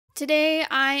Today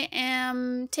I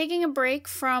am taking a break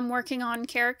from working on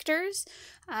characters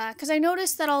because I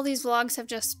noticed that all these vlogs have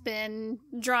just been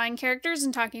drawing characters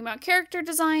and talking about character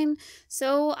design,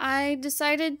 so I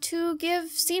decided to give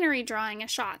scenery drawing a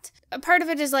shot. A part of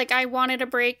it is I wanted a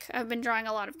break. I've been drawing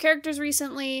a lot of characters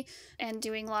recently and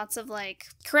doing lots of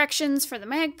corrections for the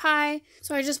magpie,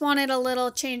 so I just wanted a little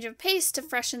change of pace to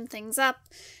freshen things up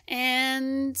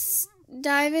and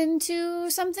dive into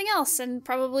something else and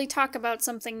probably talk about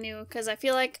something new, because I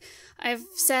feel like I've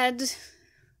said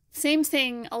same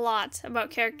thing a lot about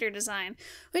character design,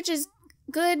 which is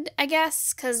good, I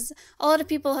guess, because a lot of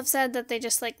people have said that they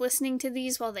just like listening to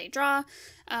these while they draw,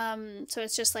 so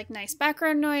it's just nice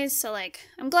background noise, so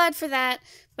I'm glad for that,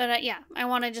 but yeah, I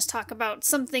want to just talk about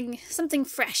something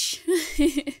fresh.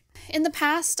 In the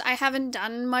past, I haven't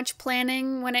done much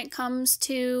planning when it comes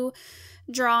to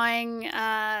drawing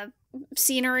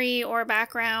scenery or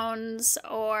backgrounds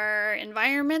or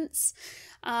environments.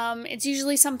 It's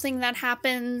usually something that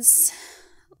happens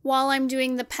while I'm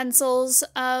doing the pencils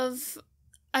of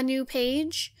a new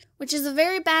page, which is a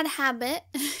very bad habit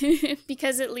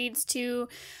because it leads to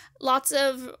lots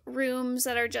of rooms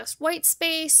that are just white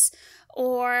space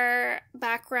or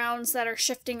backgrounds that are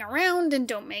shifting around and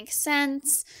don't make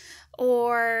sense,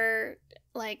 or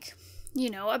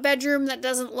a bedroom that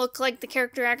doesn't look like the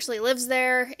character actually lives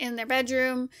there in their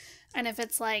bedroom. And if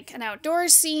it's an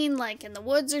outdoors scene, in the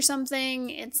woods or something,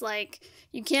 it's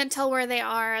you can't tell where they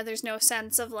are. There's no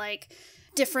sense of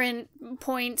different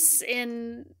points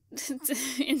in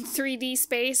 3D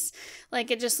space.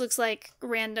 It just looks like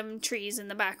random trees in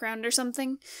the background or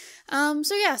something.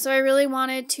 So I really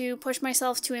wanted to push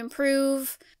myself to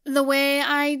improve the way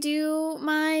I do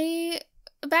my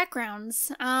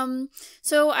backgrounds.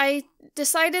 So I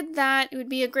decided that it would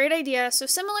be a great idea. So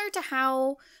similar to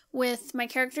how with my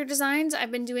character designs,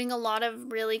 I've been doing a lot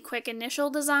of really quick initial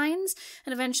designs,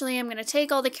 and eventually I'm going to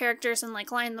take all the characters and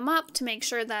line them up to make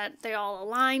sure that they all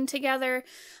align together.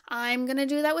 I'm going to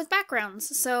do that with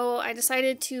backgrounds. So I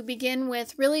decided to begin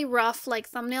with really rough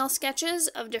thumbnail sketches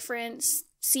of different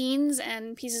scenes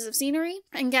and pieces of scenery,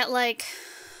 and get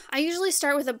I usually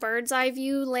start with a bird's eye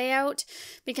view layout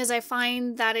because I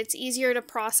find that it's easier to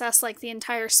process the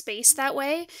entire space that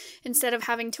way, instead of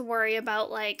having to worry about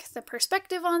the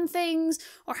perspective on things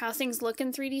or how things look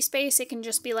in 3D space. It can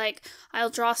just be I'll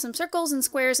draw some circles and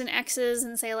squares and X's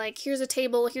and say here's a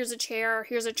table, here's a chair,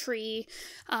 here's a tree,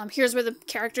 here's where the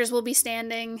characters will be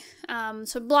standing.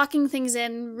 So blocking things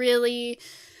in really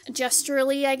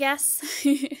gesturally, I guess,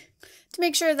 to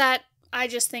make sure that I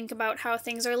just think about how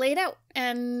things are laid out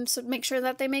and so make sure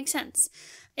that they make sense.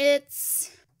 It's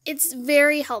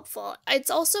very helpful. It's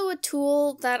also a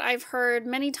tool that I've heard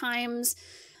many times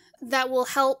that will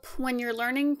help when you're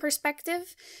learning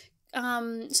perspective.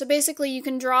 So basically you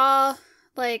can draw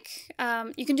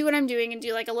you can do what I'm doing and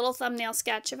do a little thumbnail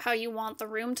sketch of how you want the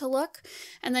room to look,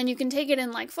 and then you can take it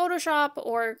in Photoshop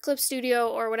or Clip Studio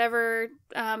or whatever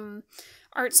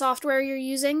art software you're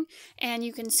using, and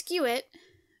you can skew it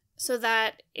so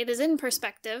that it is in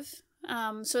perspective.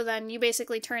 So then you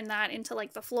basically turn that into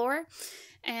the floor,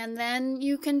 and then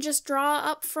you can just draw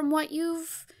up from what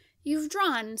you've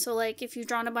drawn. So if you've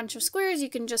drawn a bunch of squares,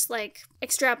 you can just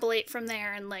extrapolate from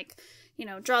there and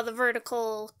draw the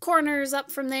vertical corners up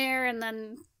from there and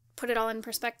then put it all in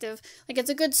perspective.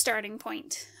 It's a good starting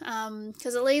point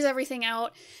because it lays everything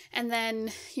out, and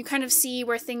then you kind of see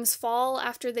where things fall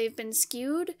after they've been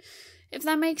skewed, if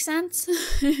that makes sense.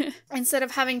 Instead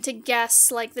of having to guess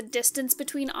the distance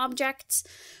between objects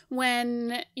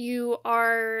when you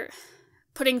are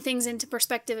putting things into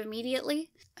perspective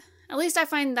immediately. At least I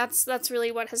find that's really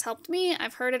what has helped me.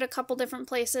 I've heard it a couple different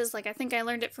places. I think I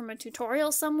learned it from a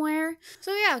tutorial somewhere.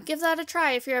 So yeah, give that a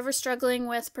try if you're ever struggling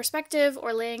with perspective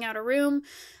or laying out a room.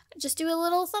 Just do a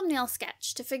little thumbnail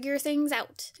sketch to figure things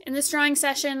out. In this drawing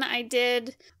session I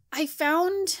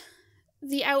found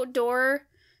the outdoor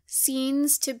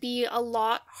scenes to be a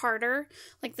lot harder,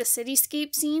 the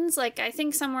cityscape scenes. I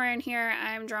think somewhere in here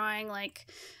I'm drawing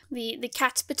the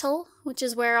catspital, which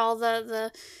is where all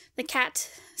the cat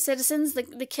citizens, the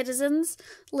kitizens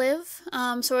live.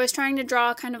 So I was trying to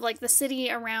draw kind of the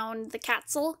city around the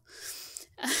castle.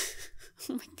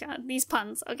 Oh my god, these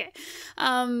puns. Okay.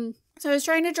 So I was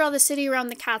trying to draw the city around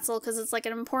the castle because it's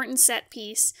an important set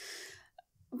piece.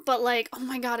 But oh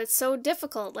my god, it's so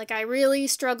difficult. I really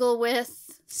struggle with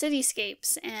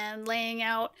cityscapes and laying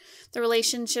out the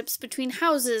relationships between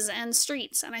houses and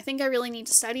streets, and I think I really need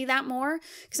to study that more,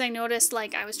 because I noticed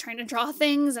I was trying to draw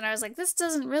things and I was this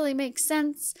doesn't really make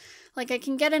sense. I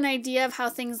can get an idea of how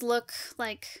things look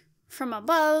from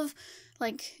above,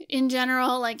 in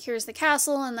general, here's the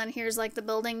castle and then here's the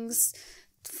buildings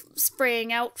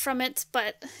spraying out from it,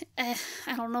 but I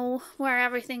don't know where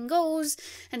everything goes,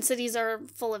 and cities are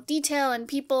full of detail and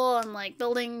people and like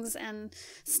buildings and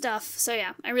stuff. So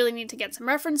yeah, I really need to get some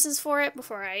references for it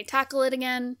before I tackle it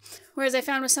again. Whereas I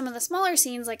found with some of the smaller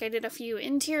scenes, like I did a few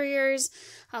interiors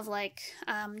of like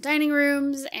dining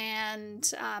rooms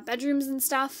and bedrooms and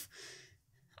stuff,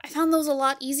 I found those a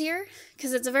lot easier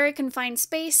because it's a very confined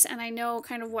space and I know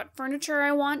kind of what furniture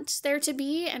I want there to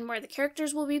be and where the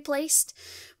characters will be placed.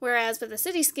 Whereas with a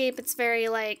cityscape, it's very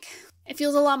like, it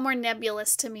feels a lot more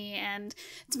nebulous to me and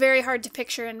it's very hard to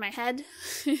picture in my head.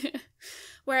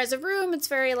 Whereas a room, it's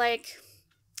very like,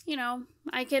 you know,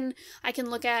 I can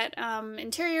look at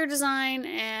interior design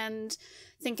and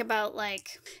think about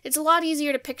like, it's a lot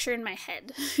easier to picture in my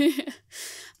head.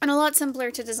 And a lot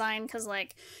simpler to design because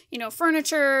like, you know,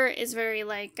 furniture is very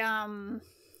like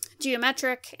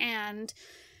geometric and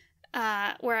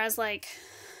whereas like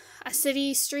a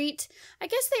city street, I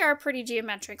guess they are pretty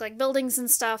geometric. Like buildings and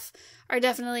stuff are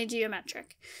definitely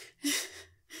geometric.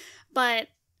 But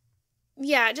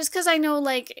yeah, just because I know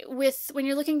like when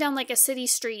you're looking down like a city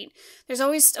street, there's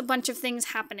always a bunch of things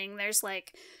happening. There's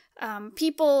like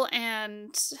people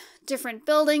and different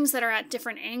buildings that are at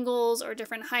different angles or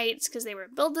different heights because they were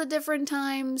built at different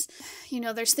times. You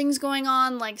know, there's things going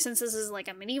on, like since this is like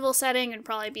a medieval setting, it'd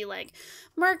probably be like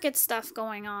market stuff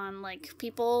going on, like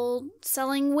people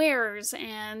selling wares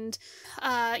and,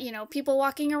 you know, people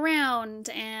walking around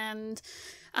and,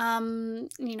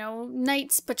 you know,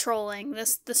 knights patrolling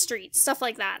the streets, stuff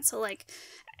like that. So like,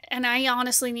 and I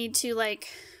honestly need to like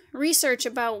research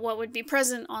about what would be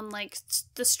present on like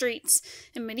the streets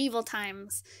in medieval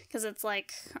times because it's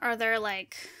like, are there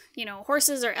like, you know,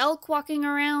 horses or elk walking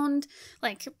around?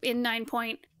 Like in 9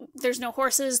 Point, there's no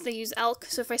horses, they use elk.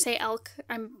 So if I say elk,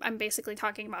 I'm basically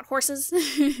talking about horses.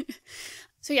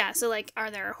 So yeah, so like,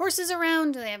 are there horses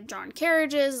around? Do they have drawn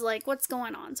carriages? Like, what's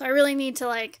going on? So I really need to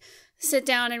like sit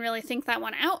down and really think that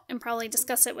one out and probably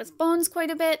discuss it with Bones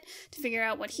quite a bit to figure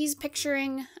out what he's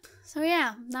picturing. So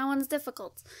yeah, that one's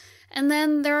difficult. And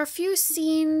then there are a few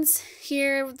scenes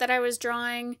here that I was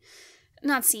drawing,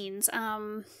 not scenes,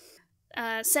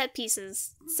 set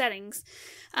pieces, settings,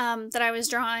 that I was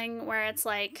drawing where it's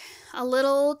like a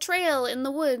little trail in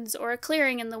the woods or a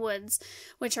clearing in the woods,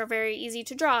 which are very easy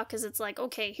to draw because it's like,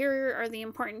 okay, here are the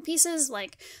important pieces,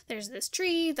 like there's this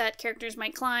tree that characters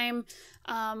might climb,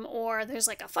 or there's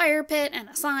like a fire pit and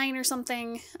a sign or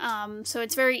something, so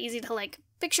it's very easy to like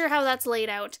picture how that's laid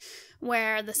out,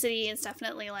 where the city is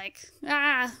definitely like,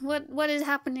 what is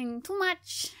happening? Too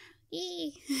much.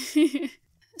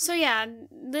 So yeah,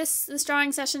 this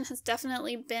drawing session has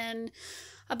definitely been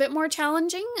a bit more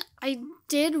challenging. I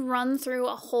did run through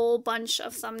a whole bunch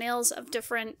of thumbnails of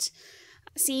different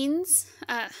scenes.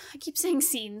 I keep saying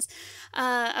scenes,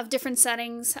 of different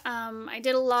settings. I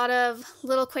did a lot of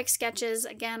little quick sketches.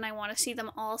 Again, I want to see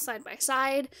them all side by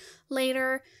side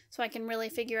later so I can really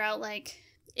figure out like,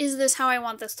 is this how I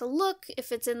want this to look? If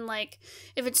it's in like,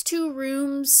 if it's 2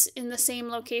 rooms in the same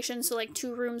location, so like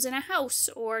 2 rooms in a house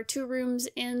or 2 rooms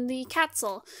in the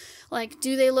castle, like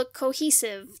do they look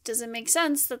cohesive? Does it make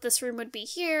sense that this room would be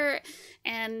here?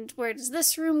 And where does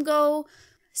this room go?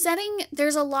 Setting,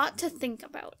 there's a lot to think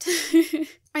about.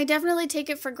 I definitely take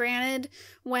it for granted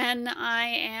when I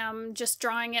am just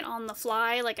drawing it on the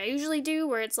fly, like I usually do,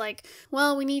 where it's like,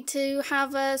 well, we need to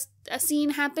have a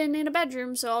scene happen in a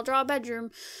bedroom, so I'll draw a bedroom.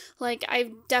 Like,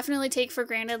 I definitely take for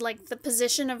granted, like, the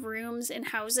position of rooms in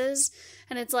houses,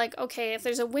 and it's like, okay, if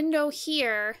there's a window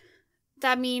here,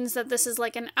 that means that this is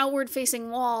like an outward-facing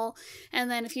wall,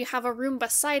 and then if you have a room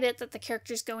beside it that the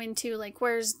characters go into, like,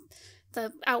 where's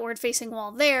the outward facing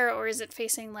wall there, or is it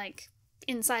facing like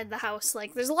inside the house?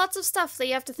 Like there's lots of stuff that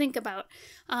you have to think about.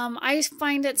 I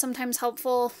find it sometimes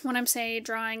helpful when I'm say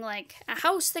drawing like a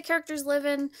house the characters live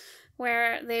in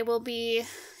where they will be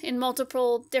in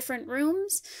multiple different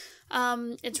rooms.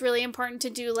 It's really important to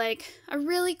do like a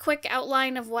really quick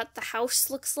outline of what the house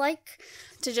looks like,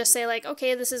 to just say like,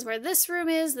 okay, this is where this room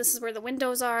is, this is where the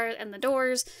windows are and the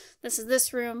doors, this is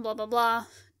this room, blah blah blah,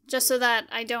 just so that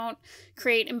I don't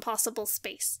create impossible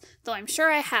space, though I'm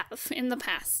sure I have in the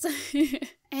past.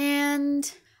 And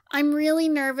I'm really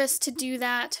nervous to do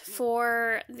that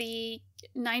for the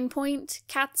 9 Point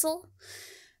castle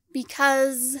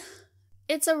because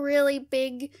it's a really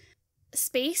big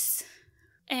space,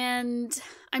 and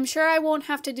I'm sure I won't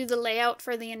have to do the layout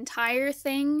for the entire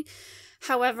thing.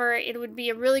 However, it would be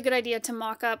a really good idea to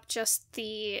mock up just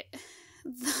the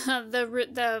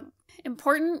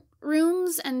important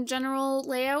rooms and general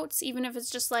layouts, even if it's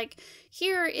just like,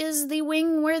 here is the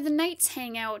wing where the knights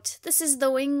hang out. This is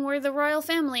the wing where the royal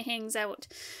family hangs out.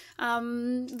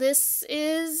 This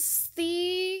is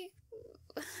the...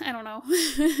 I don't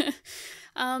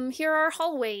know. Here are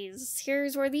hallways.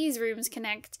 Here's where these rooms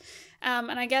connect.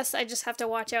 And I guess I just have to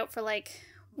watch out for, like,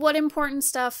 what important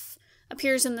stuff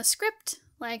appears in the script.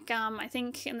 Like, I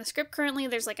think in the script currently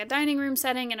there's like a dining room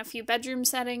setting and a few bedroom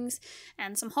settings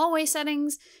and some hallway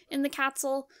settings in the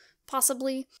castle,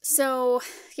 possibly. So,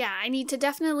 yeah, I need to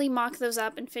definitely mock those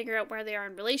up and figure out where they are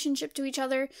in relationship to each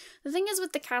other. The thing is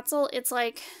with the castle, it's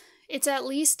like, it's at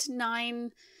least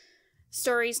 9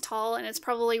 stories tall, and it's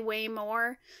probably way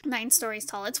more. 9 stories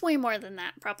tall. It's way more than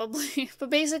that, probably. But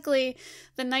basically,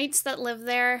 the knights that live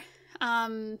there,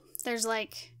 there's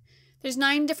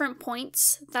 9 different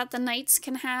points that the knights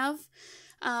can have,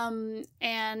 and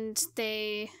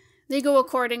they go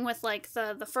according with, like,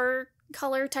 the fur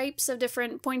color types of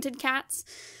different pointed cats,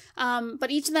 but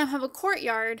each of them have a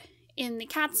courtyard in the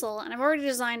castle, and I've already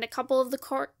designed a couple of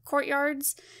the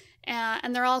courtyards,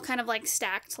 and they're all kind of, like,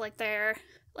 stacked, like they're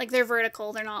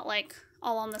vertical, they're not, like,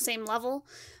 all on the same level.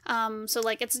 So,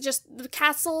 like, it's just, the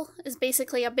castle is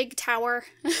basically a big tower.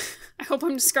 I hope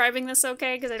I'm describing this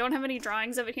okay, because I don't have any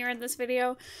drawings of it here in this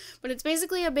video. But it's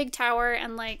basically a big tower,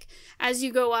 and, like, as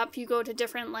you go up, you go to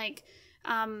different, like,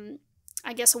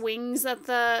 I guess wings that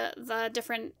the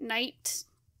different knights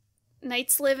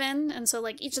live in. And so,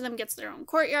 like, each of them gets their own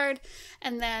courtyard,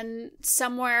 and then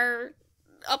somewhere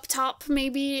up top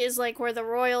maybe is like where the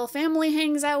royal family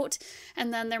hangs out,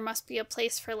 and then there must be a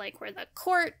place for like where the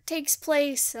court takes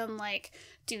place, and like,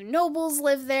 do nobles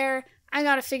live there? I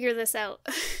gotta figure this out.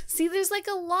 See, there's like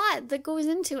a lot that goes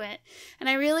into it, and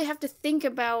I really have to think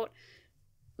about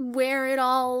where it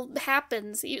all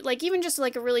happens. Like, even just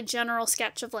like a really general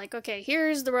sketch of like, okay,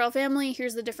 here's the royal family,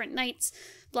 here's the different knights,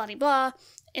 blah de blah.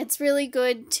 It's really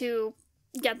good to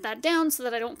get that down so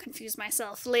that I don't confuse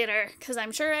myself later, because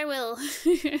I'm sure I will.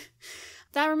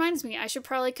 That reminds me, I should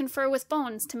probably confer with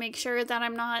Bones to make sure that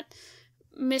I'm not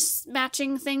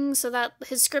mismatching things so that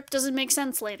his script doesn't make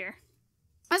sense later.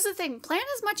 That's the thing, plan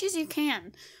as much as you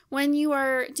can when you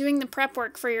are doing the prep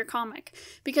work for your comic,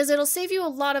 because it'll save you a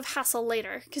lot of hassle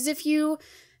later. Because if you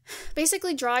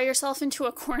basically draw yourself into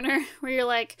a corner where you're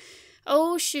like,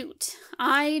 oh shoot,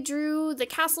 I drew the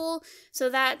castle so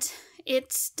that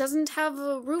it doesn't have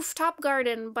a rooftop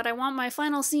garden, but I want my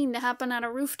final scene to happen at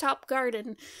a rooftop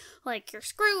garden. Like, you're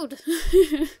screwed.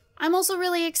 I'm also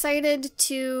really excited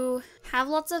to have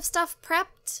lots of stuff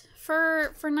prepped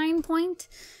for 9 Point.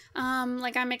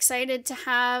 Like, I'm excited to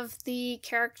have the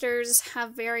characters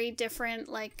have very different,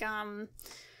 like,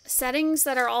 settings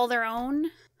that are all their own.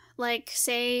 Like,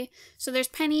 say, so there's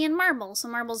Penny and Marble. So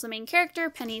Marble's the main character,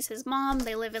 Penny's his mom.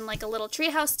 They live in, like, a little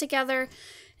treehouse together.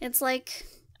 It's like,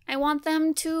 I want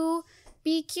them to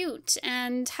be cute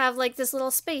and have, like, this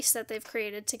little space that they've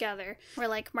created together. Where,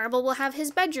 like, Marble will have his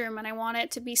bedroom, and I want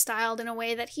it to be styled in a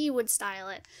way that he would style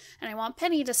it. And I want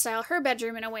Penny to style her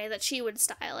bedroom in a way that she would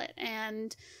style it.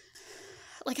 And,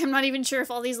 like, I'm not even sure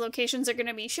if all these locations are going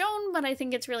to be shown, but I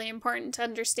think it's really important to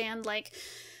understand, like,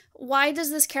 why does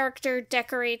this character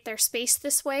decorate their space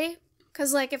this way?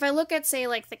 Because, like, if I look at, say,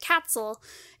 like, the castle,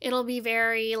 it'll be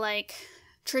very, like,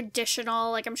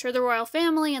 traditional. Like, I'm sure the royal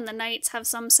family and the knights have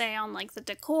some say on, like, the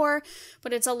decor,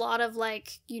 but it's a lot of,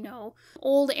 like, you know,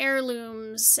 old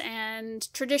heirlooms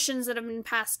and traditions that have been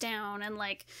passed down, and,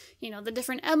 like, you know, the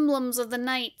different emblems of the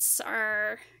knights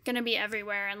are gonna be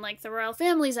everywhere, and, like, the royal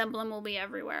family's emblem will be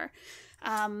everywhere.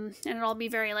 And it'll all be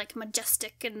very, like,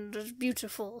 majestic and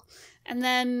beautiful. And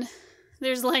then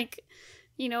there's, like,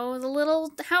 you know, the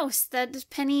little house that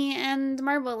Penny and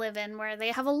Marble live in, where they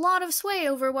have a lot of sway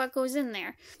over what goes in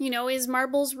there. You know, is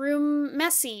Marble's room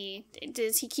messy?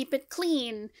 Does he keep it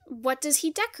clean? What does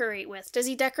he decorate with? Does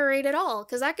he decorate at all?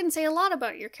 Because that can say a lot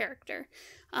about your character.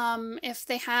 If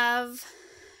they have,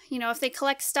 you know, if they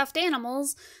collect stuffed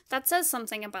animals, that says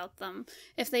something about them.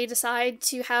 If they decide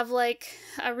to have, like,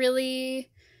 a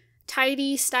really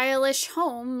tidy, stylish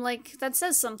home, like, that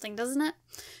says something, doesn't it?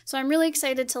 So I'm really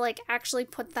excited to, like, actually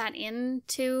put that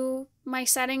into my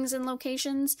settings and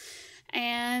locations.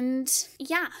 And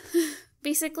yeah,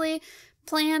 basically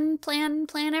plan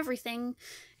everything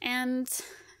and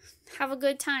have a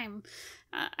good time.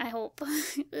 I hope.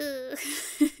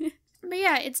 But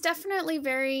yeah, it's definitely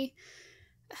very...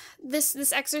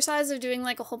 This exercise of doing,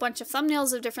 like, a whole bunch of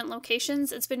thumbnails of different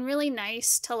locations, it's been really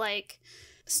nice to, like,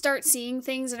 start seeing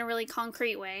things in a really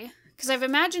concrete way. Because I've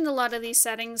imagined a lot of these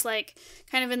settings, like,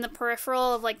 kind of in the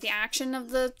peripheral of, like, the action of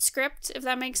the script, if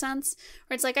that makes sense.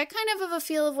 Where it's like, I kind of have a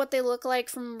feel of what they look like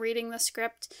from reading the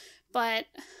script, but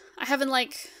I haven't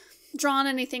like drawn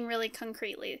anything really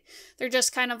concretely. They're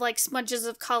just kind of like smudges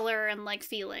of color and like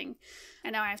feeling.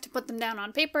 And now I have to put them down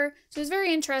on paper. So it's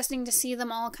very interesting to see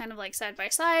them all kind of like side by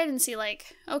side and see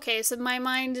like, okay, so my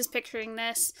mind is picturing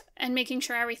this and making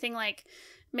sure everything like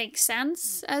makes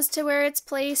sense as to where it's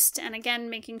placed. And again,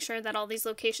 making sure that all these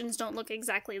locations don't look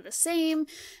exactly the same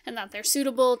and that they're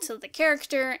suitable to the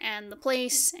character and the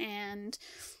place. And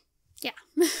yeah,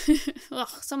 ugh,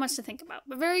 so much to think about,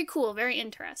 but very cool, very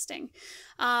interesting.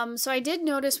 So I did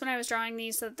notice when I was drawing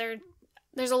these that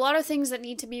there's a lot of things that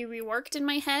need to be reworked in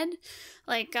my head.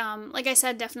 Like I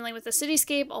said, definitely with the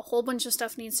cityscape, a whole bunch of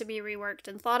stuff needs to be reworked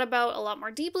and thought about a lot more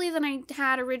deeply than I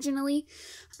had originally.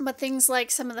 But things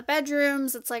like some of the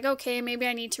bedrooms, it's like, okay, maybe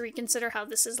I need to reconsider how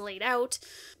this is laid out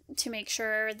to make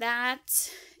sure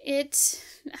that it,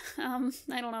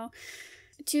 I don't know,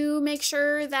 to make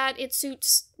sure that it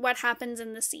suits what happens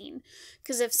in the scene.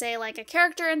 Because if, say, like, a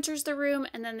character enters the room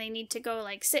and then they need to go,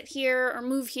 like, sit here or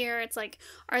move here, it's like,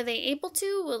 are they able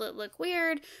to? Will it look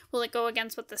weird? Will it go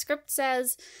against what the script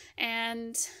says?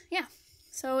 And, yeah.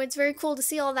 So it's very cool to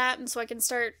see all that, and so I can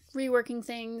start reworking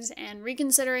things and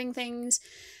reconsidering things.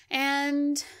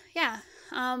 And, yeah.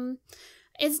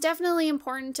 It's definitely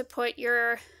important to put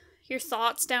your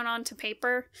thoughts down onto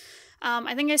paper.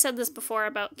 I think I said this before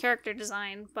about character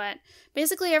design, but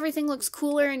basically everything looks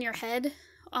cooler in your head.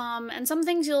 And some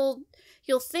things you'll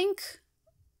think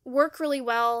work really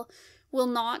well will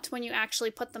not when you actually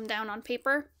put them down on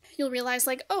paper. You'll realize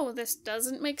like, oh, this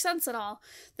doesn't make sense at all.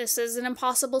 This is an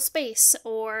impossible space,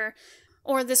 or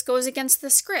this goes against the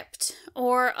script,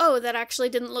 or, oh, that actually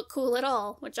didn't look cool at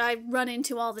all, which I run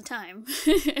into all the time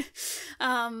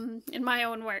in my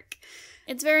own work.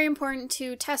 It's very important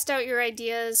to test out your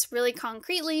ideas really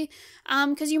concretely,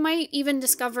 because you might even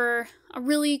discover a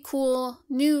really cool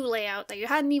new layout that you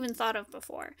hadn't even thought of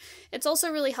before. It's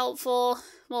also really helpful,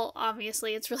 well,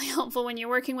 obviously it's really helpful when you're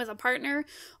working with a partner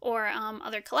or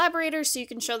other collaborators, so you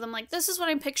can show them, like, this is what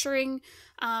I'm picturing.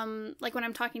 Like when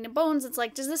I'm talking to Bones, it's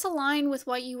like, does this align with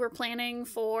what you were planning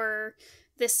for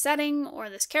this setting or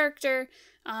this character?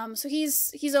 So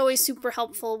he's always super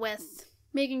helpful with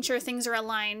making sure things are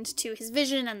aligned to his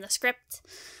vision and the script.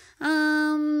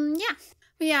 Yeah.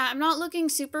 But yeah, I'm not looking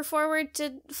super forward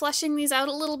to fleshing these out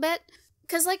a little bit,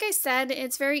 because like I said,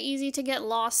 it's very easy to get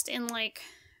lost in, like,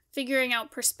 figuring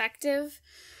out perspective.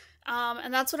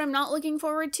 And that's what I'm not looking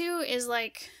forward to, is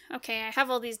like, okay, I have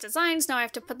all these designs, now I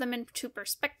have to put them into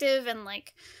perspective and,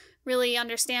 like, really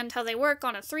understand how they work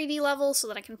on a 3D level so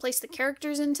that I can place the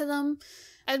characters into them.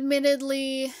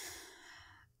 Admittedly,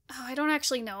 I don't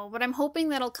actually know, but I'm hoping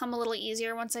that'll come a little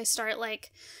easier once I start,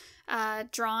 like,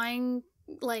 drawing,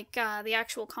 like, the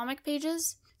actual comic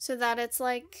pages, so that it's,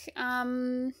 like,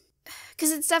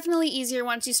 because it's definitely easier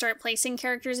once you start placing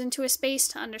characters into a space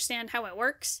to understand how it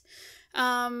works.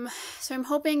 So I'm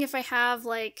hoping if I have,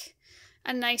 like,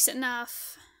 a nice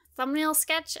enough thumbnail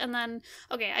sketch, and then,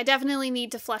 okay, I definitely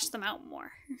need to flesh them out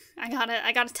more. I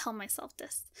gotta tell myself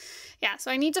this. Yeah, so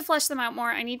I need to flesh them out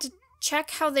more. I need to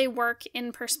check how they work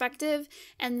in perspective,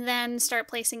 and then start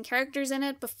placing characters in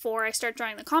it before I start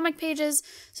drawing the comic pages,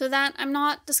 so that I'm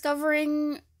not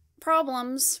discovering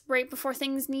problems right before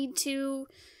things need to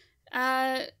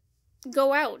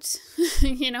go out,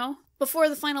 you know, before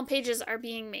the final pages are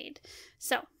being made.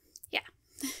 So, yeah.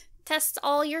 Test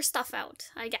all your stuff out,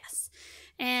 I guess.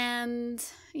 And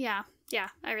yeah,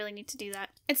 I really need to do that.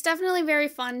 It's definitely very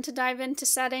fun to dive into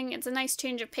setting. It's a nice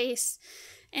change of pace.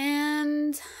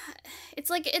 And it's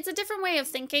like, it's a different way of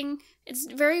thinking. It's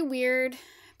very weird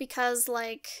because,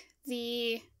 like,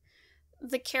 the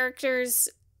characters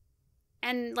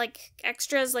and, like,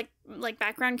 extras, like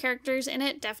background characters in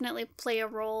it definitely play a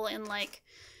role in, like,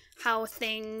 how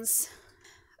things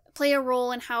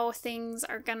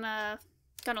are gonna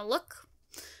look.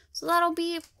 So that'll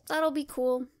be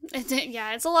cool.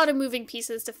 Yeah, it's a lot of moving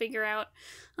pieces to figure out.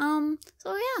 So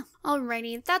yeah,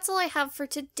 alrighty, that's all I have for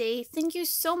today. Thank you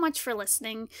so much for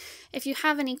listening. If you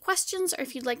have any questions, or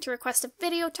if you'd like to request a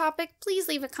video topic, please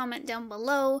leave a comment down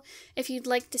below. If you'd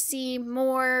like to see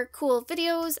more cool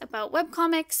videos about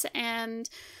webcomics and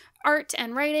art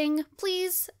and writing,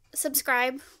 please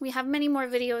subscribe. We have many more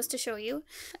videos to show you.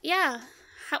 Yeah,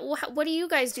 what do you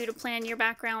guys do to plan your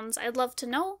backgrounds? I'd love to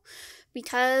know,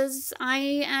 because I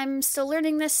am still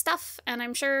learning this stuff, and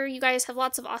I'm sure you guys have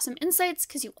lots of awesome insights,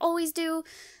 because you always do.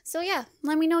 So yeah,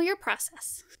 let me know your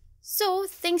process. So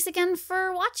thanks again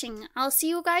for watching. I'll see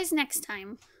you guys next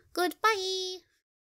time. Goodbye!